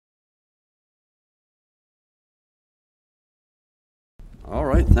All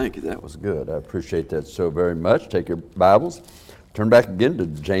right, thank you. That was good. I appreciate that so very much. Take your Bibles, turn back again to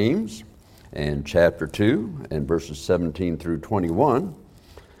James and chapter 2 and verses 17 through 21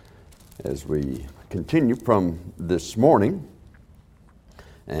 as we continue from this morning.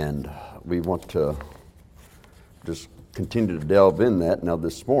 And we want to just continue to delve in that. Now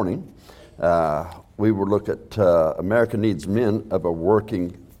this morning, we will look at America Needs Men of a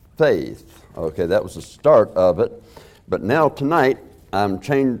Working Faith. Okay, that was the start of it. But now tonight, I'm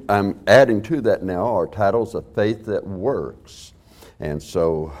adding to that now our titles of Faith That Works. And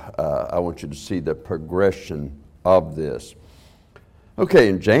so I want you to see the progression of this. Okay,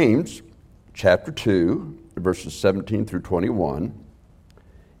 in James chapter 2, verses 17 through 21,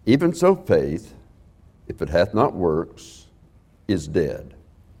 even so faith, if it hath not works, is dead,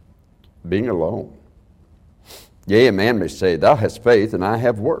 being alone. Yea, a man may say, Thou hast faith, and I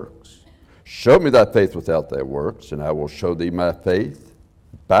have works. Show me thy faith without thy works, and I will show thee my faith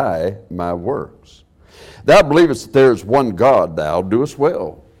by my works. Thou believest that there is one God, thou doest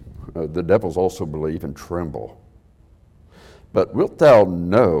well. The devils also believe and tremble. But wilt thou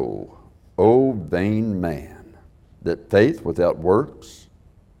know, O vain man, that faith without works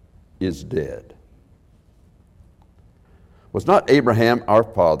is dead? Was not Abraham our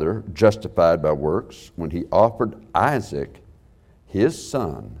father justified by works when he offered Isaac, his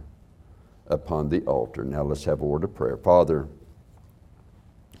son, upon the altar? Now let's have a word of prayer. Father,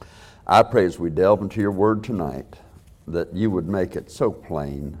 I pray as we delve into your word tonight that you would make it so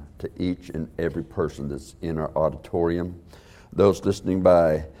plain to each and every person that's in our auditorium, those listening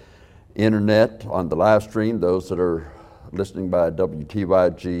by internet on the live stream, those that are listening by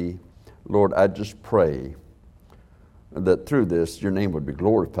WTYG. Lord, I just pray that through this your name would be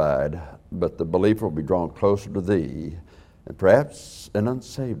glorified, but the believer will be drawn closer to thee, and perhaps an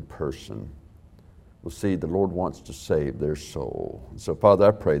unsaved person will see the Lord wants to save their soul. So, Father,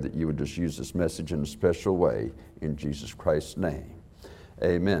 I pray that you would just use this message in a special way in Jesus Christ's name.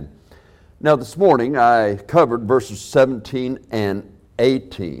 Amen. Now, this morning I covered verses 17 and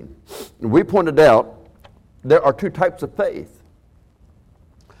 18. We pointed out there are two types of faith.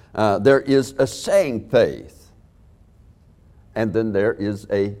 There is a saying faith, and then there is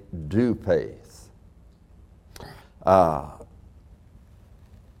a do faith.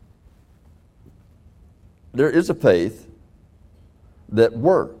 There is a faith that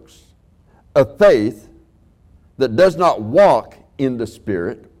works, a faith that does not walk in the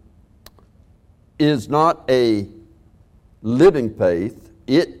Spirit, is not a living faith,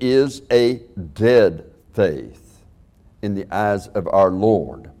 it is a dead faith in the eyes of our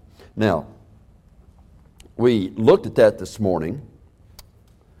Lord. Now, we looked at that this morning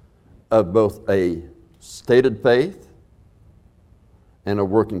of both a stated faith and a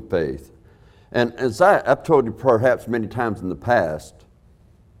working faith. And as I've told you perhaps many times in the past,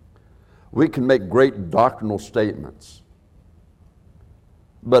 we can make great doctrinal statements.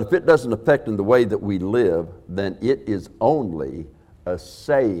 But if it doesn't affect in the way that we live, then it is only a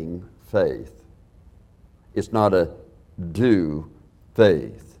saying faith. It's not a do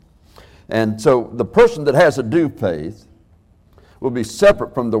faith. And so the person that has a do faith will be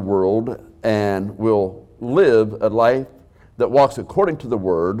separate from the world and will live a life that walks according to the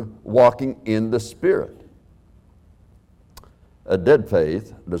Word, walking in the Spirit. A dead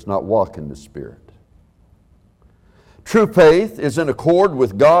faith does not walk in the Spirit. True faith is in accord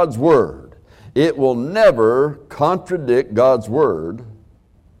with God's Word. It will never contradict God's Word,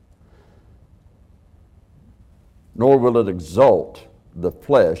 nor will it exalt the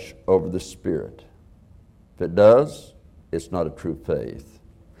flesh over the Spirit. If it does, it's not a true faith.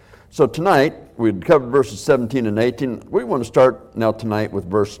 So tonight, we've covered verses 17 and 18. We want to start now tonight with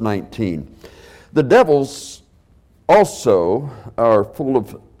verse 19. The devils also are full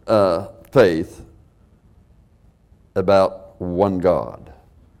of faith about one God.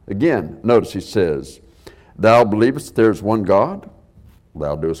 Again, notice he says, Thou believest there is one God?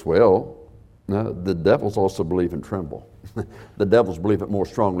 Thou doest well. Now, the devils also believe and tremble. The devils believe it more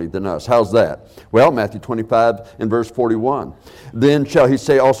strongly than us. How's that? Well, Matthew 25 and verse 41. Then shall he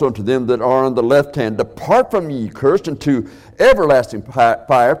say also unto them that are on the left hand, Depart from me, ye cursed, into everlasting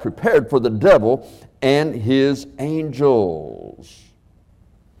fire prepared for the devil and his angels.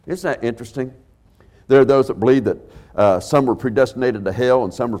 Isn't that interesting? There are those that believe that some were predestinated to hell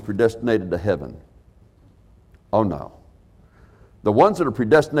and some were predestinated to heaven. Oh no. The ones that are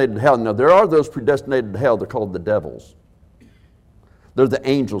predestinated to hell, now there are those predestinated to hell, they're called the devils. They're the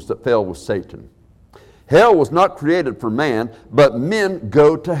angels that fell with Satan. Hell was not created for man, but men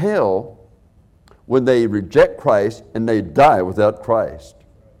go to hell when they reject Christ and they die without Christ.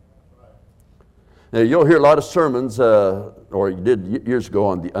 Now, you'll hear a lot of sermons, or you did years ago,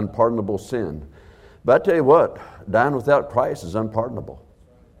 on the unpardonable sin. But I tell you what, dying without Christ is unpardonable.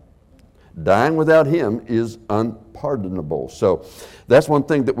 Dying without Him is unpardonable. So that's one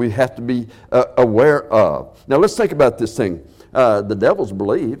thing that we have to be aware of. Now let's think about this thing. The devils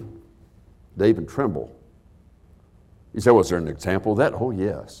believe, they even tremble. You say, was there an example of that? Oh,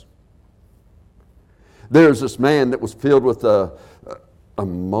 yes. There's this man that was filled with a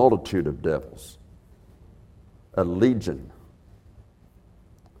multitude of devils, a legion.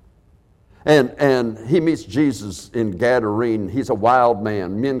 And he meets Jesus in Gadarene. He's a wild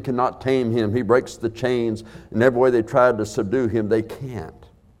man. Men cannot tame him. He breaks the chains. And every way they tried to subdue him, they can't.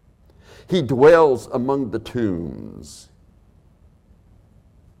 He dwells among the tombs.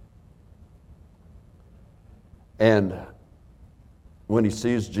 And when he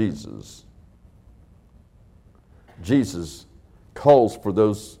sees Jesus, Jesus calls for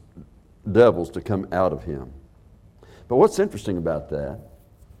those devils to come out of him. But what's interesting about that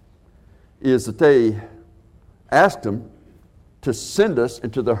is that they asked him to send us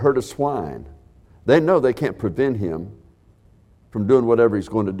into the herd of swine. They know they can't prevent him from doing whatever he's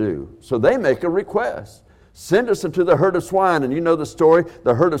going to do. So they make a request. Send us into the herd of swine. And you know the story.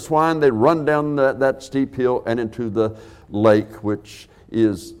 The herd of swine, they run down that steep hill and into the lake, which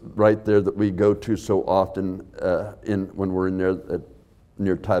is right there that we go to so often when we're in there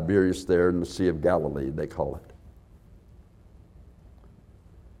near Tiberias there in the Sea of Galilee, they call it.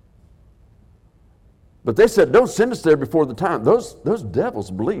 But they said, don't send us there before the time. Those devils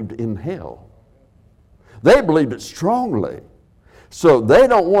believed in hell. They believed it strongly. So they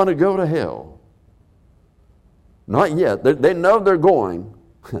don't want to go to hell. Not yet. They know they're going,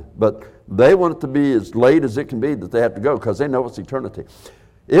 but they want it to be as late as it can be that they have to go, because they know it's eternity.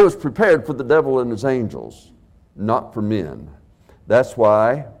 It was prepared for the devil and his angels, not for men. That's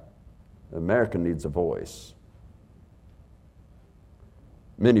why America needs a voice.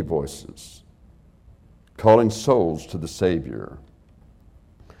 Many voices calling souls to the Savior.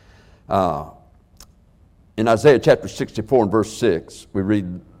 In Isaiah chapter 64 and verse 6, we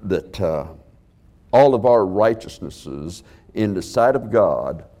read that all of our righteousnesses in the sight of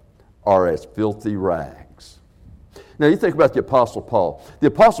God are as filthy rags. Now you think about the Apostle Paul. The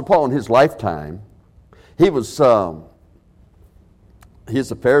Apostle Paul in his lifetime, he's a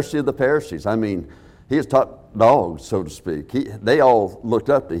Pharisee of the Pharisees. I mean, he is top dog, so to speak. They all looked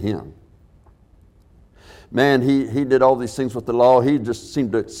up to him. Man, he did all these things with the law. He just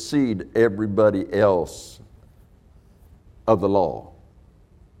seemed to exceed everybody else of the law.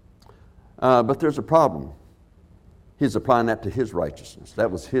 But there's a problem. He's applying that to his righteousness. That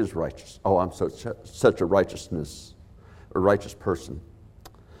was his righteousness. Oh, I'm such a righteous person.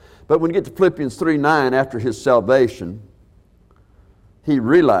 But when you get to Philippians 3:9, after his salvation, he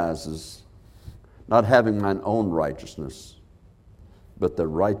realizes not having mine own righteousness, but the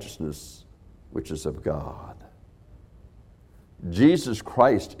righteousness which is of God. Jesus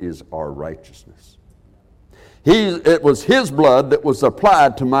Christ is our righteousness. It was His blood that was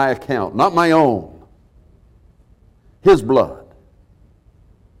applied to my account, not my own. His blood.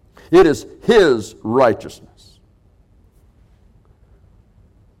 It is His righteousness.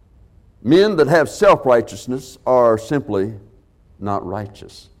 Men that have self-righteousness are simply not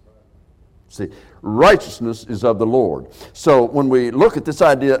righteous. See, righteousness is of the Lord. So when we look at this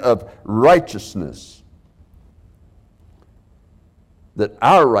idea of righteousness, that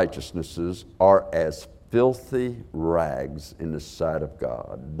our righteousnesses are as filthy rags in the sight of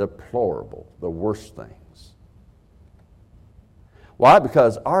God, deplorable, the worst things. Why?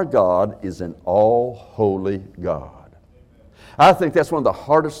 Because our God is an all-holy God. I think that's one of the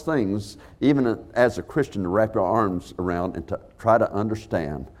hardest things, even as a Christian, to wrap your arms around and to try to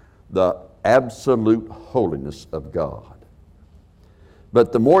understand the absolute holiness of God.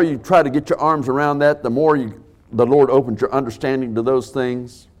 But the more you try to get your arms around that, the more the Lord opens your understanding to those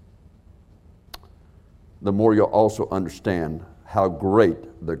things, the more you'll also understand how great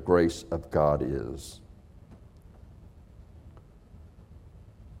the grace of God is.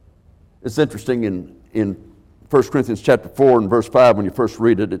 It's interesting in 1 Corinthians chapter 4 and verse 5, when you first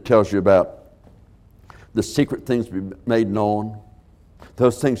read it, it tells you about the secret things to be made known.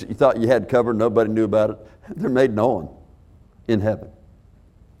 Those things that you thought you had covered, nobody knew about it, they're made known in heaven.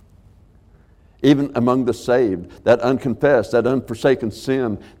 Even among the saved, that unconfessed, that unforsaken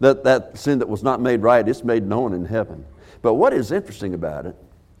sin, that sin that was not made right, it's made known in heaven. But what is interesting about it,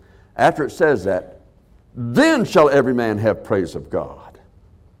 after it says that, then shall every man have praise of God.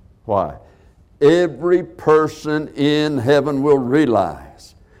 Why? Every person in heaven will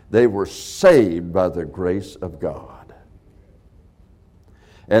realize they were saved by the grace of God.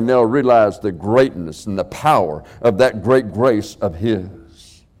 And they'll realize the greatness and the power of that great grace of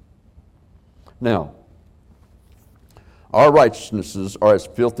His. Now, our righteousnesses are as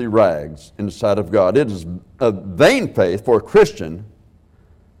filthy rags in the sight of God. It is a vain faith for a Christian.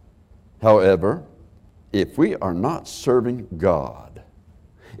 However, if we are not serving God,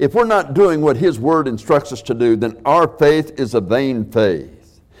 if we're not doing what His Word instructs us to do, then our faith is a vain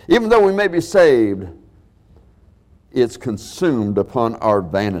faith. Even though we may be saved, it's consumed upon our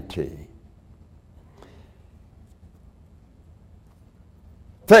vanity.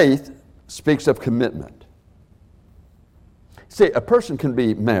 Faith speaks of commitment. See, a person can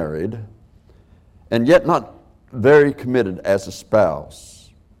be married and yet not very committed as a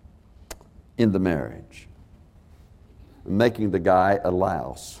spouse in the marriage, making the guy a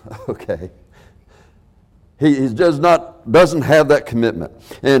louse, okay? He doesn't have that commitment.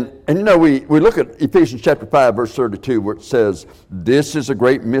 And you know, we look at Ephesians chapter 5, verse 32, where it says, "This is a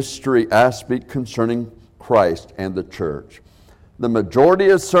great mystery I speak concerning Christ and the church." The majority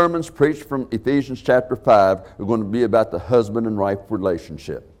of sermons preached from Ephesians chapter 5 are going to be about the husband and wife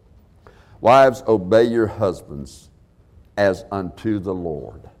relationship. Wives, obey your husbands as unto the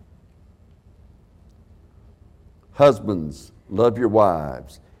Lord. Husbands, love your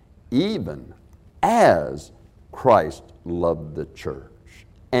wives, even as Christ loved the church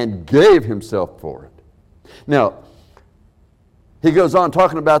and gave Himself for it. Now, he goes on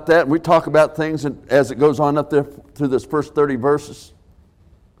talking about that, and we talk about things as it goes on up there through this first 30 verses.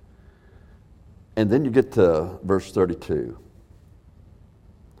 And then you get to verse 32.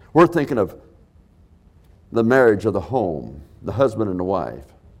 We're thinking of the marriage of the home, the husband and the wife.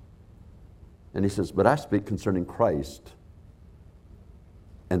 And he says, "But I speak concerning Christ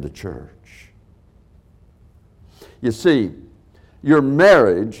and the church." You see, your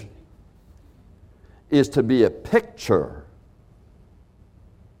marriage is to be a picture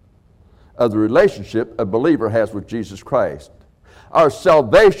of the relationship a believer has with Jesus Christ. Our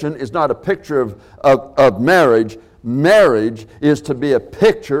salvation is not a picture of marriage. Marriage is to be a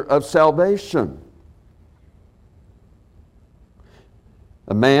picture of salvation.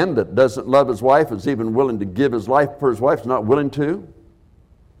 A man that doesn't love his wife is even willing to give his life for his wife is not willing to.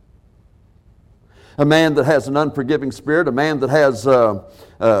 A man that has an unforgiving spirit, a man that has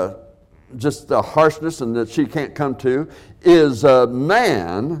just a harshness and that she can't come to, is a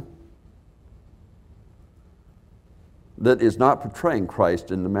man that is not portraying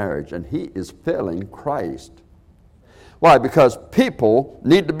Christ in the marriage, and he is failing Christ. Why? Because people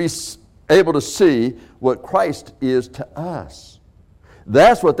need to be able to see what Christ is to us.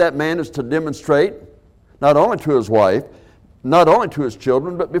 That's what that man is to demonstrate, not only to his wife, not only to his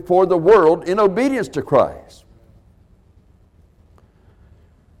children, but before the world in obedience to Christ.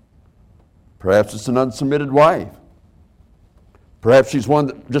 Perhaps it's an unsubmitted wife. Perhaps she's one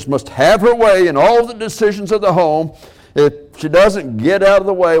that just must have her way in all the decisions of the home. If she doesn't get out of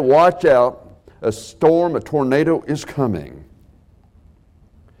the way, watch out. A storm, a tornado is coming.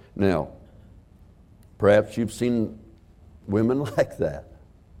 Now, perhaps you've seen women like that.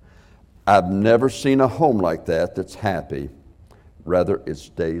 I've never seen a home like that that's happy. Rather, it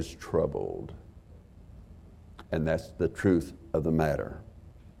stays troubled. And that's the truth of the matter.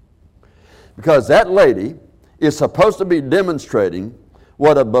 Because that lady is supposed to be demonstrating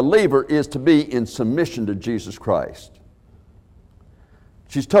what a believer is to be in submission to Jesus Christ.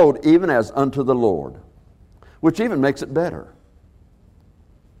 She's told, even as unto the Lord, which even makes it better.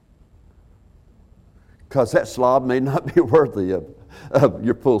 Because that slob may not be worthy of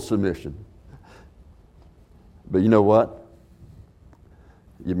your full submission. But you know what?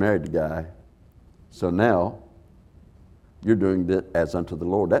 You married the guy. So now, you're doing it as unto the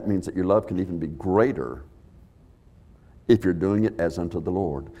Lord. That means that your love can even be greater if you're doing it as unto the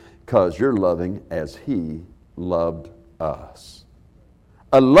Lord. Because you're loving as He loved us.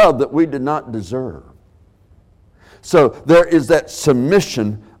 A love that we did not deserve. So there is that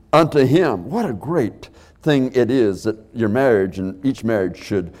submission unto Him. What a great thing it is that your marriage and each marriage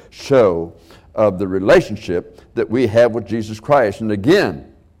should show of the relationship that we have with Jesus Christ. And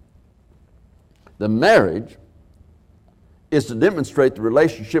again, the marriage is to demonstrate the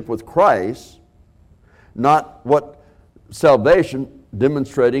relationship with Christ, not what salvation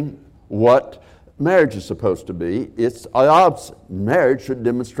demonstrating what marriage is supposed to be. It's opposite. Marriage should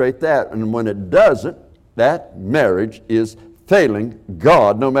demonstrate that. And when it doesn't, that marriage is failing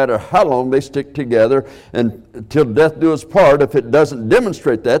God, no matter how long they stick together and until death do us part. If it doesn't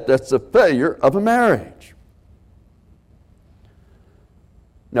demonstrate that, that's a failure of a marriage.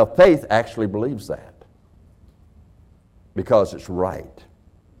 Now, faith actually believes that because it's right.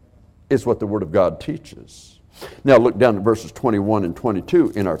 It's what the Word of God teaches. Now look down at verses 21 and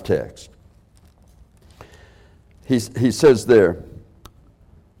 22 in our text. He says there,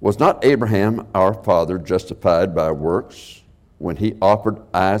 was not Abraham our father justified by works when he offered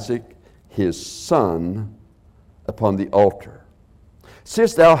Isaac his son upon the altar?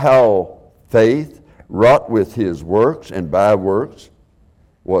 Seest thou how faith wrought with his works, and by works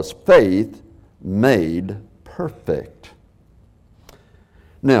was faith made perfect?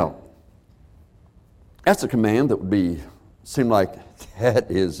 Now, that's a command that would seem like that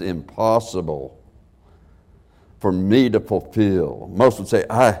is impossible for me to fulfill. Most would say,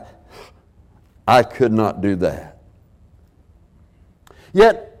 I could not do that.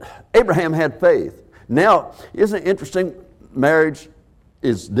 Yet, Abraham had faith. Now, isn't it interesting? Marriage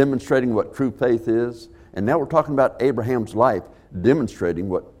is demonstrating what true faith is. And now we're talking about Abraham's life demonstrating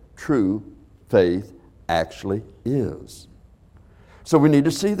what true faith actually is. So we need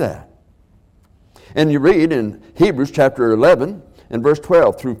to see that. And you read in Hebrews chapter 11 and verse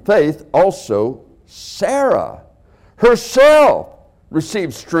 12, through faith also Sarah herself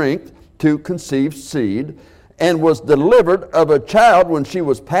received strength to conceive seed and was delivered of a child when she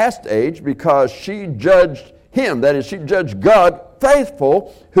was past age, because she judged him, that is, she judged God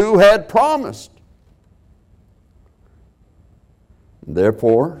faithful who had promised.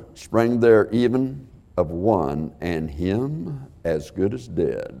 Therefore sprang there even of one, and him as good as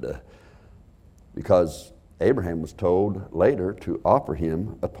dead, because Abraham was told later to offer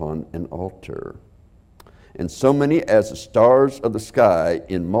him upon an altar. And so many as the stars of the sky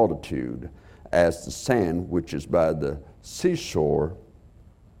in multitude, as the sand which is by the seashore,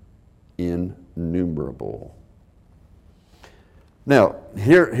 innumerable. Now,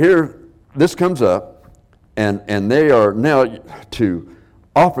 here this comes up, and they are now to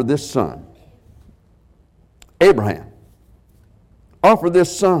offer this son. Abraham, offer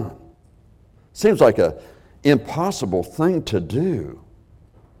this son. Seems like an impossible thing to do.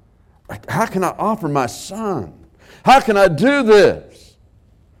 How can I offer my son? How can I do this?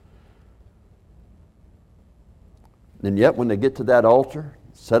 And yet when they get to that altar,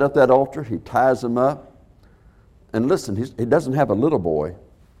 set up that altar, he ties him up. And listen, he doesn't have a little boy.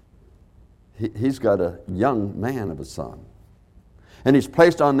 He's got a young man of a son. And he's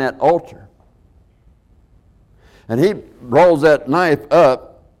placed on that altar. And he rolls that knife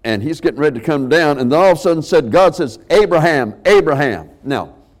up, and he's getting ready to come down, and then all of a sudden God says, Abraham, Abraham.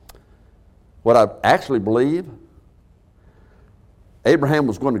 Now, what I actually believe, Abraham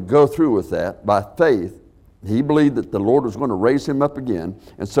was going to go through with that by faith. He believed that the Lord was going to raise him up again,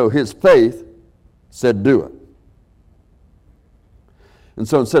 and so his faith said, do it. And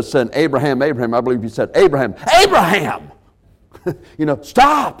so instead of saying, Abraham, Abraham, I believe he said, Abraham, Abraham!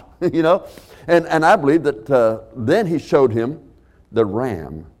 Stop! And I believe that then he showed him the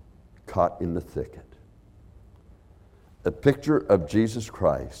ram caught in the thicket. A picture of Jesus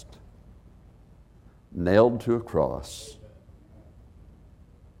Christ nailed to a cross.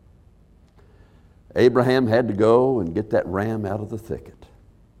 Abraham had to go and get that ram out of the thicket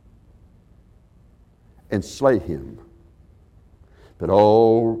and slay him. But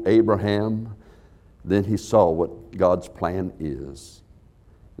Abraham, then he saw what God's plan is.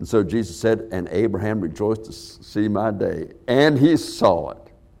 And so Jesus said, and Abraham rejoiced to see my day. And he saw it.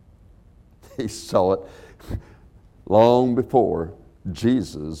 He saw it long before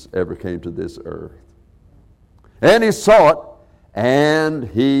Jesus ever came to this earth. And he saw it, and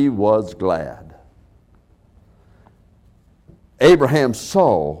he was glad. Abraham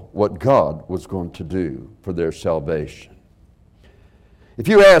saw what God was going to do for their salvation. If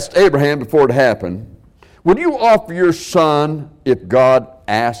you asked Abraham before it happened, would you offer your son if God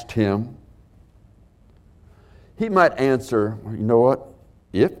asked him? He might answer, you know what?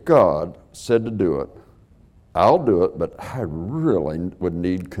 If God said to do it, I'll do it, but I really would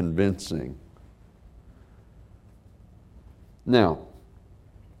need convincing. Now,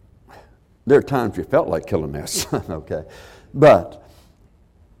 there are times you felt like killing that son, okay? But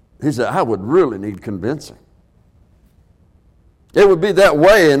he said, I would really need convincing. It would be that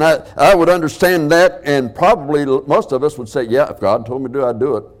way, and I would understand that, and probably most of us would say, yeah, if God told me to do it, I'd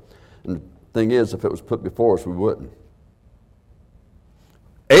do it. And the thing is, if it was put before us, we wouldn't.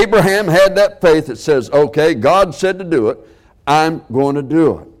 Abraham had that faith that says, okay, God said to do it, I'm going to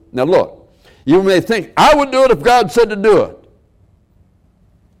do it. Now look, you may think, I would do it if God said to do it.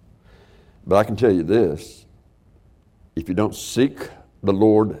 But I can tell you this, if you don't seek the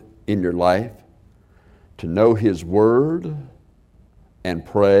Lord in your life, to know His Word and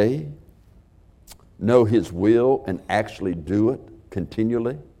pray, know His will and actually do it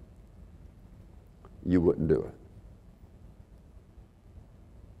continually, you wouldn't do it.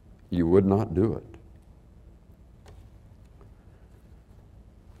 You would not do it.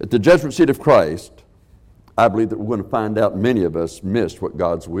 At the judgment seat of Christ, I believe that we're going to find out many of us missed what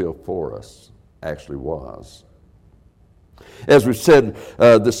God's will for us actually was. As we said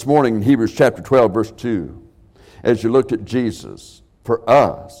this morning in Hebrews chapter 12, verse 2, as you looked at Jesus, for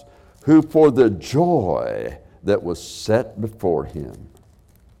us, who for the joy that was set before him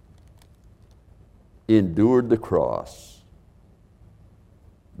endured the cross,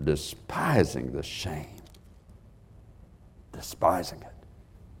 despising the shame. Despising it.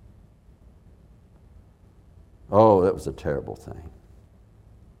 Oh, that was a terrible thing.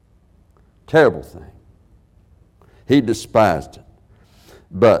 Terrible thing. He despised it.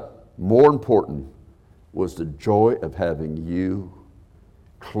 But more important was the joy of having you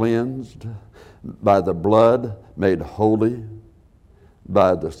cleansed by the blood, made holy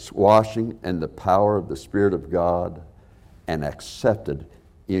by the washing and the power of the Spirit of God, and accepted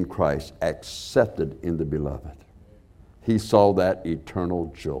in Christ, accepted in the Beloved. He saw that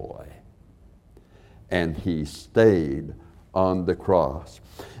eternal joy. And he stayed on the cross.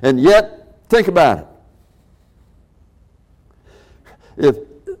 And yet, think about it.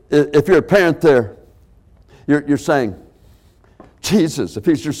 If you're a parent there, you're saying, Jesus, if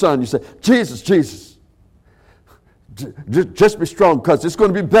he's your son, you say, Jesus, Jesus. Just be strong because it's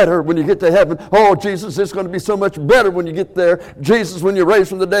going to be better when you get to heaven. Oh, Jesus, it's going to be so much better when you get there. Jesus, when you're raised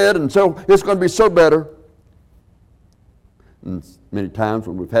from the dead, and so it's going to be so better. And many times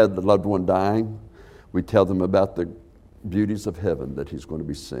when we've had the loved one dying, we tell them about the beauties of heaven that he's going to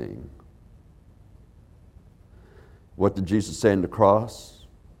be seeing. What did Jesus say on the cross?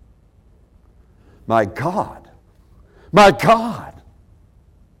 My God,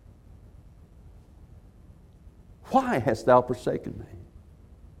 why hast thou forsaken me?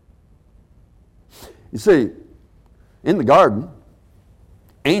 You see, in the garden,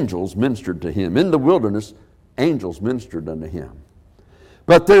 angels ministered to him. In the wilderness, angels ministered unto him.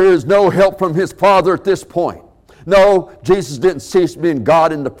 But there is no help from his Father at this point. No, Jesus didn't cease being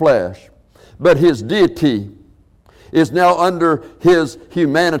God in the flesh, but his deity is now under his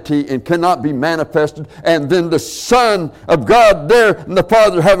humanity and cannot be manifested. And then the Son of God there, and the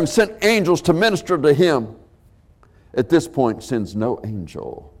Father having sent angels to minister to him, at this point sends no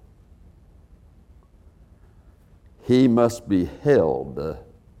angel. He must be held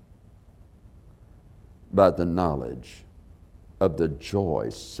by the knowledge of the joy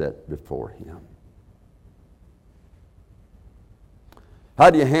set before him.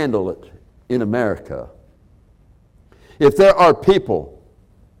 How do you handle it in America? If there are people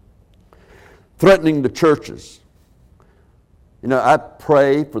threatening the churches, you know, I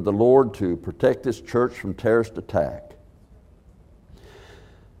pray for the Lord to protect this church from terrorist attack.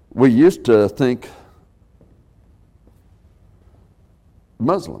 We used to think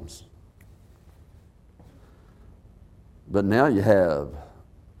Muslims. But now you have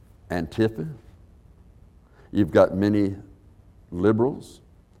Antifa. You've got many liberals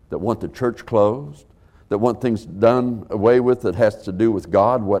that want the church closed, that want things done away with that has to do with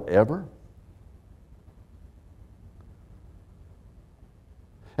God, whatever.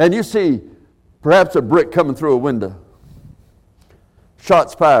 And you see perhaps a brick coming through a window,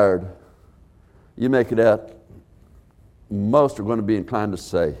 shots fired, you make it out, most are going to be inclined to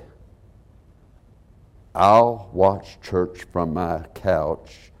say, I'll watch church from my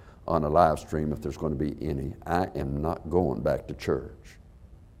couch on a live stream if there's going to be any. I am not going back to church.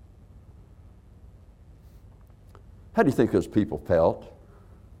 How do you think those people felt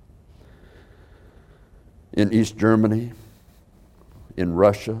in East Germany, in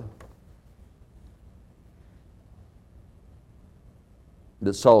Russia,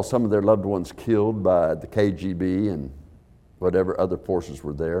 that saw some of their loved ones killed by the KGB and whatever other forces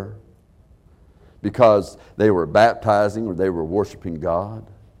were there because they were baptizing or they were worshiping God?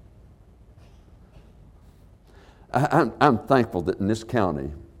 I'm thankful that in this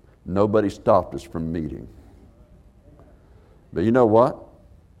county, nobody stopped us from meeting. But you know what?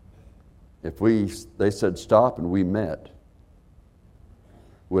 If they said stop and we met,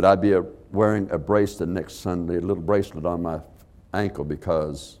 would I be wearing a bracelet next Sunday, a little bracelet on my ankle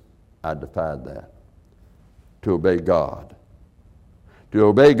because I defied that? To obey God. To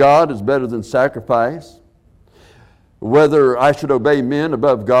obey God is better than sacrifice. Whether I should obey men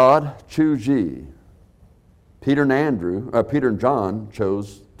above God, choose ye. Peter and John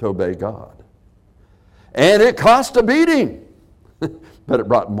chose to obey God. And it cost a beating, but it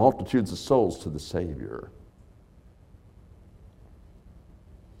brought multitudes of souls to the Savior.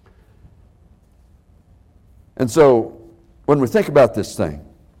 And so, when we think about this thing,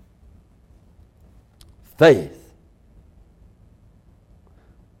 faith,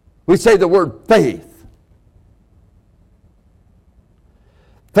 we say the word faith.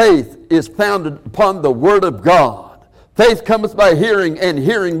 Faith is founded upon the Word of God. Faith cometh by hearing, and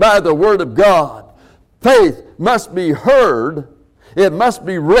hearing by the Word of God. Faith must be heard, it must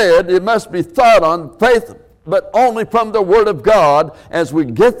be read, it must be thought on. Faith, but only from the Word of God. As we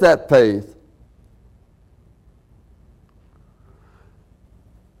get that faith,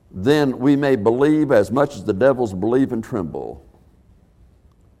 then we may believe as much as the devils believe and tremble,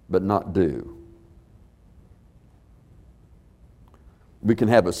 but not do. We can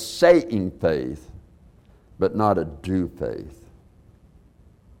have a saying faith, but not a do faith.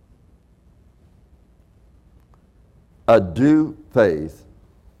 A do faith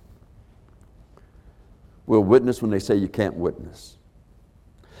will witness when they say you can't witness.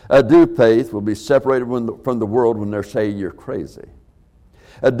 A do faith will be separated from the world when they say you're crazy.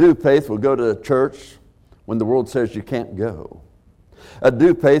 A do faith will go to church when the world says you can't go. A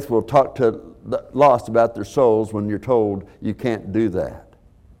do faith will talk to the lost about their souls when you're told you can't do that.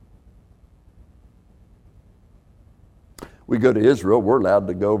 We go to Israel, we're allowed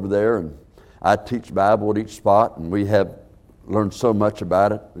to go over there, and I teach Bible at each spot, and we have learned so much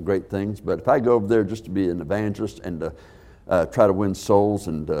about it, the great things. But if I go over there just to be an evangelist and to try to win souls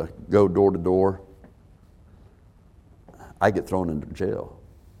and go door to door, I get thrown into jail.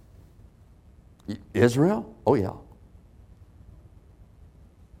 Israel? Oh, yeah.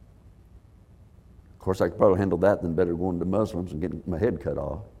 Of course, I could probably handle that than better going to Muslims and getting my head cut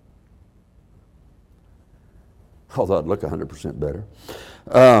off. Although I'd look 100% better.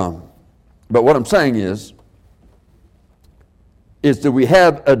 But what I'm saying is that we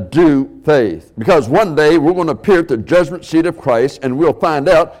have a due faith. Because one day we're going to appear at the judgment seat of Christ, and we'll find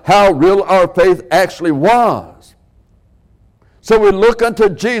out how real our faith actually was. So we look unto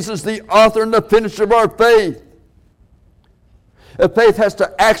Jesus, the author and the finisher of our faith. A faith has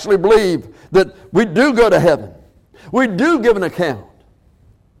to actually believe that we do go to heaven. We do give an account.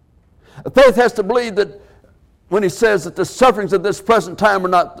 A faith has to believe that when he says that the sufferings of this present time are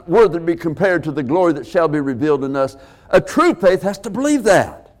not worthy to be compared to the glory that shall be revealed in us, a true faith has to believe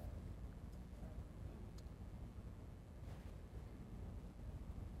that.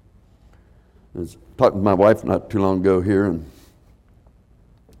 I was talking to my wife not too long ago here, and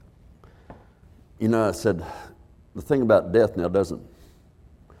I said, the thing about death now doesn't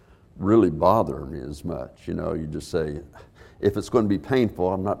really bother me as much. You just say, if it's going to be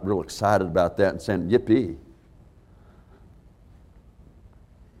painful, I'm not real excited about that and saying, yippee.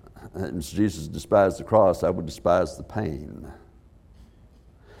 And as Jesus despised the cross, I would despise the pain.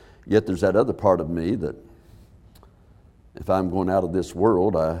 Yet there's that other part of me that if I'm going out of this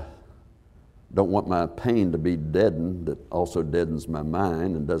world, I don't want my pain to be deadened, that also deadens my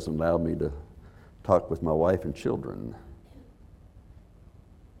mind and doesn't allow me to talk with my wife and children.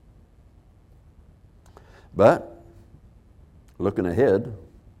 But looking ahead,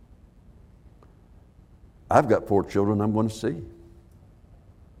 I've got 4 children I'm going to see.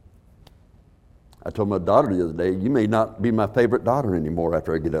 I told my daughter the other day, you may not be my favorite daughter anymore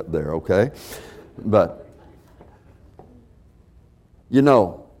after I get up there, okay? But,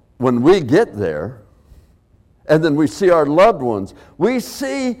 when we get there, and then we see our loved ones, we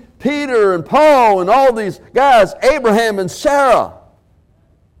see Peter and Paul and all these guys, Abraham and Sarah.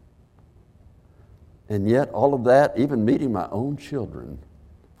 And yet all of that, even meeting my own children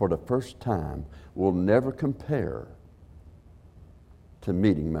for the first time, will never compare to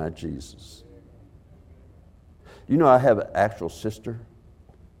meeting my Jesus. I have an actual sister?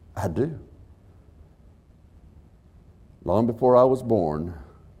 I do. Long before I was born,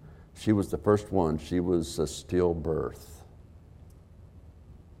 she was the first one. She was a stillbirth.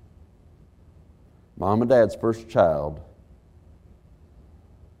 Mom and Dad's first child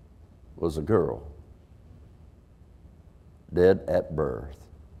was a girl, dead at birth.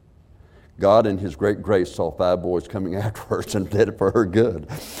 God in His great grace saw 5 boys coming afterwards and did it for her good.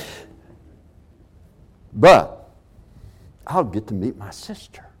 But I'll get to meet my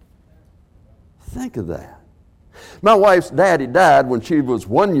sister. Think of that. My wife's daddy died when she was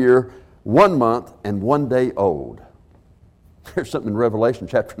 1 year, 1 month, and 1 day old. There's something in Revelation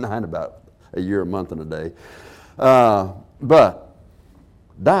chapter 9 about a year, a month, and a day. But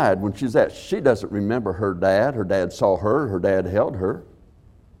died when she's at. She doesn't remember her dad. Her dad saw her. Her dad held her.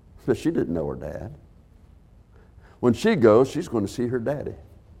 But she didn't know her dad. When she goes, she's going to see her daddy.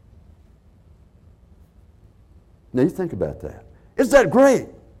 Now you think about that. Isn't that great?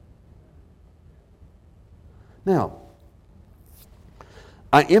 Now,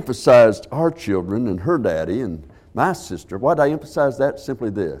 I emphasized our children and her daddy and my sister. Why did I emphasize that? Simply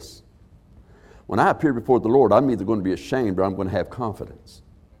this. When I appear before the Lord, I'm either going to be ashamed or I'm going to have confidence.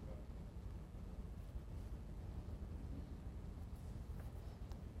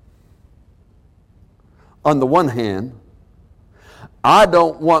 on the one hand, I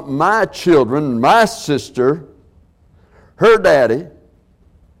don't want my children, my sister, her daddy,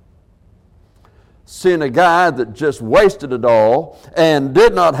 seeing a guy that just wasted it all and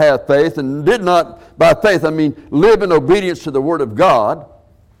did not have faith, and did not, by faith, I mean live in obedience to the Word of God,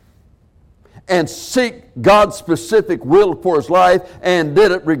 and seek God's specific will for his life, and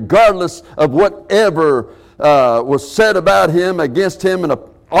did it regardless of whatever was said about him, against him, in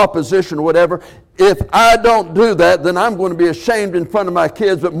opposition or whatever. If I don't do that, then I'm going to be ashamed in front of my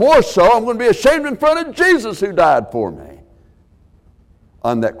kids, but more so, I'm going to be ashamed in front of Jesus who died for me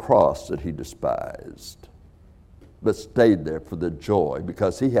on that cross that he despised, but stayed there for the joy,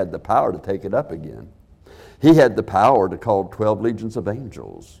 because he had the power to take it up again. He had the power to call 12 legions of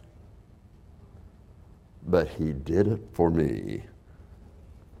angels, but he did it for me.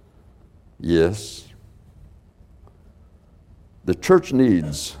 Yes, the church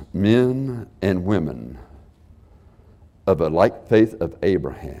needs men and women of a like faith of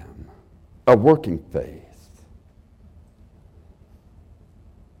Abraham, a working faith.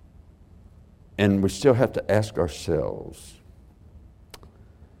 And we still have to ask ourselves,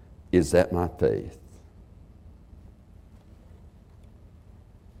 is that my faith?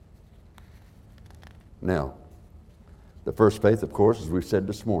 Now, the first faith, of course, as we've said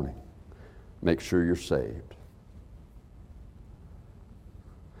this morning, make sure you're saved.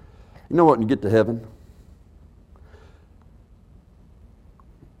 You know what, when you get to heaven,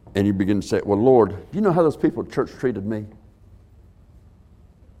 and you begin to say, well, Lord, do you know how those people at church treated me?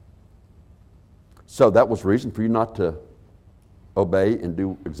 So that was reason for you not to obey and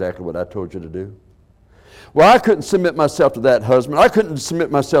do exactly what I told you to do? Well, I couldn't submit myself to that husband. I couldn't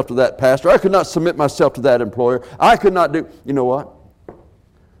submit myself to that pastor. I could not submit myself to that employer. I could not do... You know what?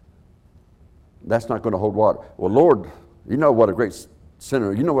 That's not going to hold water. Well, Lord, you know what a great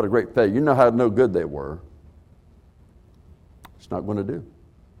sinner, you know what a great failure, you know how no good they were. It's not going to do.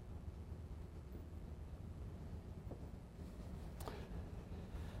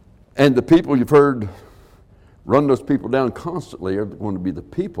 And the people you've heard run those people down constantly are going to be the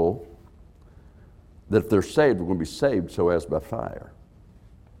people that if they're saved, are going to be saved so as by fire.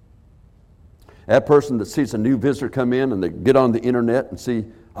 That person that sees a new visitor come in and they get on the internet and see,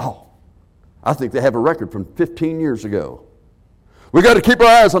 oh, I think they have a record from 15 years ago. We got to keep our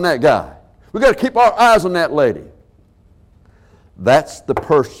eyes on that guy. We got to keep our eyes on that lady. That's the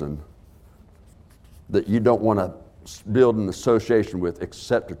person that you don't want to build an association with,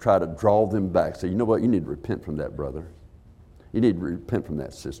 except to try to draw them back. Say, you know what, you need to repent from that, brother. You need to repent from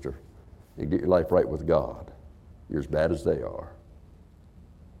that, sister, and get your life right with God. You're as bad as they are.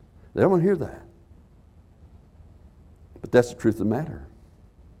 They don't want to hear that. But that's the truth of the matter.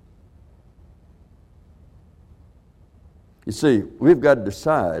 You see, we've got to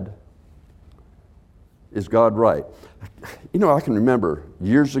decide, is God right? You know, I can remember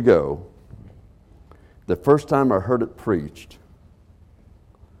years ago, the first time I heard it preached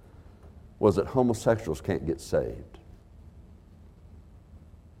was that homosexuals can't get saved.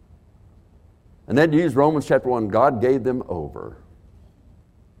 And then to use Romans chapter 1, God gave them over.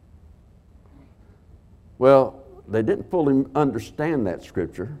 Well, they didn't fully understand that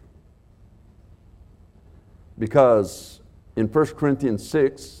scripture, because in 1 Corinthians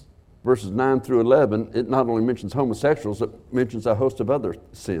 6, verses 9 through 11, it not only mentions homosexuals, it mentions a host of other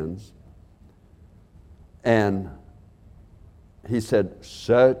sins. And he said,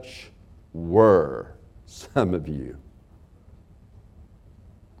 such were some of you.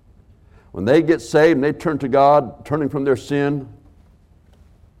 When they get saved and they turn to God, turning from their sin,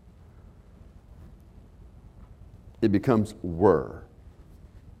 it becomes were.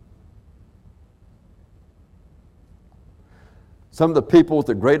 Some of the people with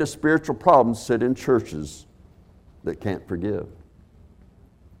the greatest spiritual problems sit in churches that can't forgive.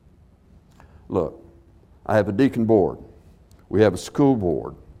 Look, I have a deacon board. We have a school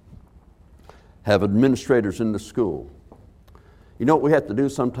board. Have administrators in the school. You know what we have to do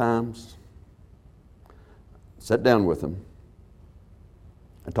sometimes? Sit down with them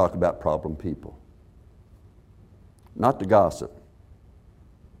and talk about problem people. Not to gossip.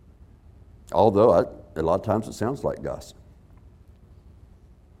 Although a lot of times it sounds like gossip.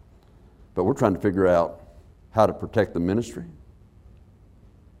 But we're trying to figure out how to protect the ministry,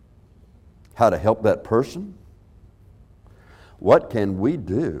 how to help that person. What can we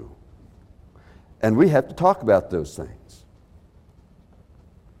do? And we have to talk about those things.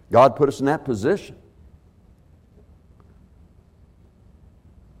 God put us in that position.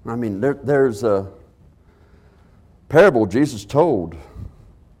 I mean, there's a parable Jesus told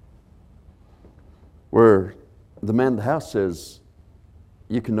where the man of the house says,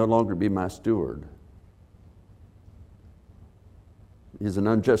 you can no longer be my steward. he's an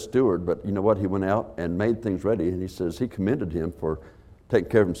unjust steward, but you know what? He went out and made things ready, and he says he commended him for taking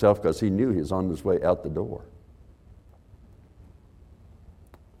care of himself because he knew he was on his way out the door.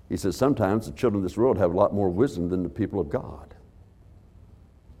 He says sometimes the children of this world have a lot more wisdom than the people of God.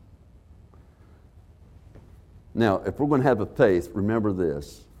 Now, if we're going to have a faith, remember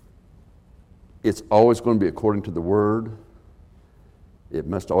this. It's always going to be according to the Word. It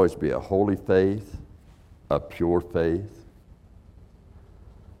must always be a holy faith, a pure faith,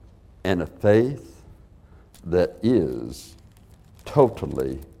 and a faith that is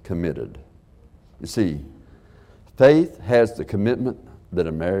totally committed. You see, faith has the commitment that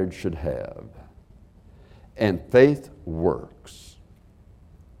a marriage should have, and faith works.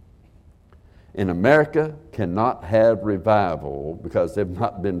 In America cannot have revival because they've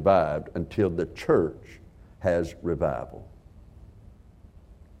not been revived until the church has revival.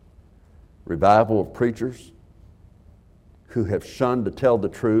 Revival of preachers who have shunned to tell the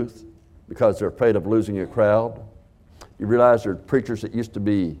truth because they're afraid of losing a crowd. You realize there are preachers that used to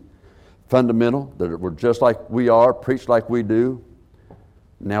be fundamental, that were just like we are, preached like we do.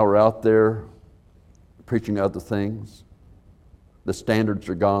 Now we're out there preaching other things. The standards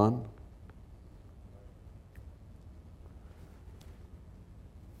are gone.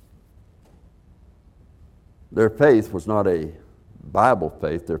 Their faith was not a Bible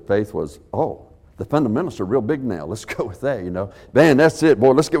faith. Their faith was, oh, the fundamentalists are real big now. Let's go with that, you know. Man, that's it,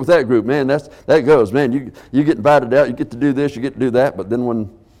 boy. Let's get with that group. Man, that goes. Man, you get invited out. You get to do this. You get to do that. But then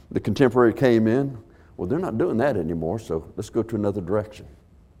when the contemporary came in, well, they're not doing that anymore, so let's go to another direction.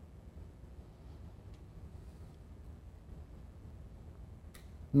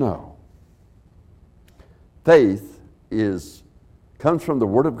 No. Faith comes from the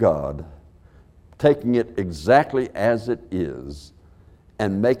Word of God, taking it exactly as it is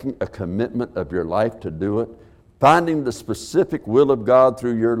and making a commitment of your life to do it, finding the specific will of God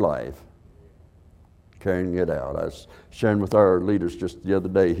through your life, carrying it out. I was sharing with our leaders just the other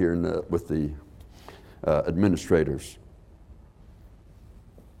day here with the administrators.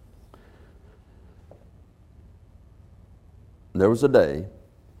 There was a day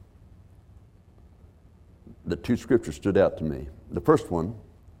that two scriptures stood out to me. The first one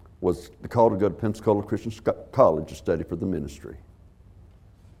was the call to go to Pensacola Christian College to study for the ministry,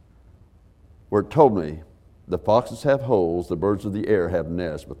 where it told me, the foxes have holes, the birds of the air have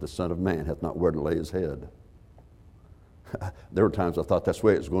nests, but the Son of Man hath not where to lay his head. There were times I thought that's the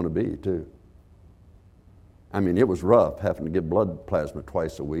way it was going to be, too. I mean, it was rough having to give blood plasma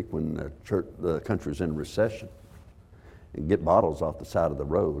twice a week when the country's in recession and get bottles off the side of the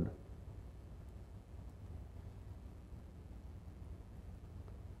road.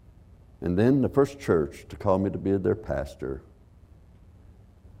 And then the first church to call me to be their pastor,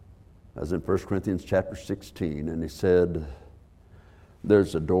 I was in 1 Corinthians chapter 16, and he said,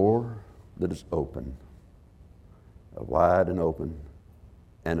 there's a door that is open, a wide and open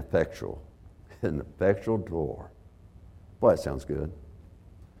and effectual, an effectual door. Boy, that sounds good.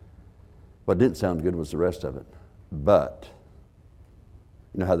 What didn't sound good was the rest of it. But,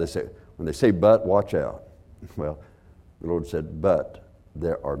 you know how they say, when they say but, watch out. Well, the Lord said, but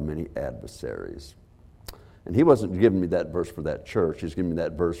there are many adversaries. And he wasn't giving me that verse for that church. He's giving me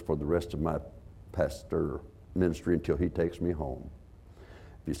that verse for the rest of my pastor ministry until he takes me home.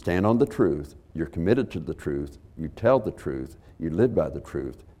 If you stand on the truth, you're committed to the truth, you tell the truth, you live by the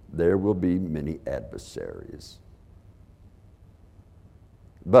truth, there will be many adversaries.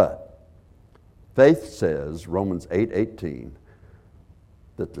 But faith says, Romans 8:18,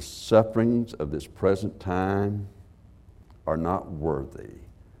 that the sufferings of this present time are not worthy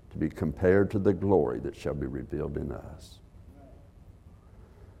to be compared to the glory that shall be revealed in us.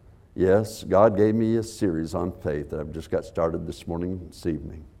 Yes, God gave me a series on faith that I've just got started this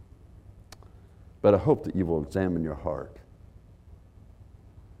evening. But I hope that you will examine your heart,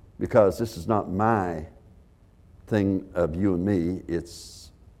 because this is not my thing of you and me.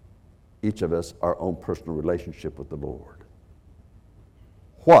 It's each of us, our own personal relationship with the Lord.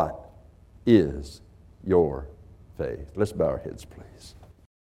 What is your faith? Let's bow our heads, please.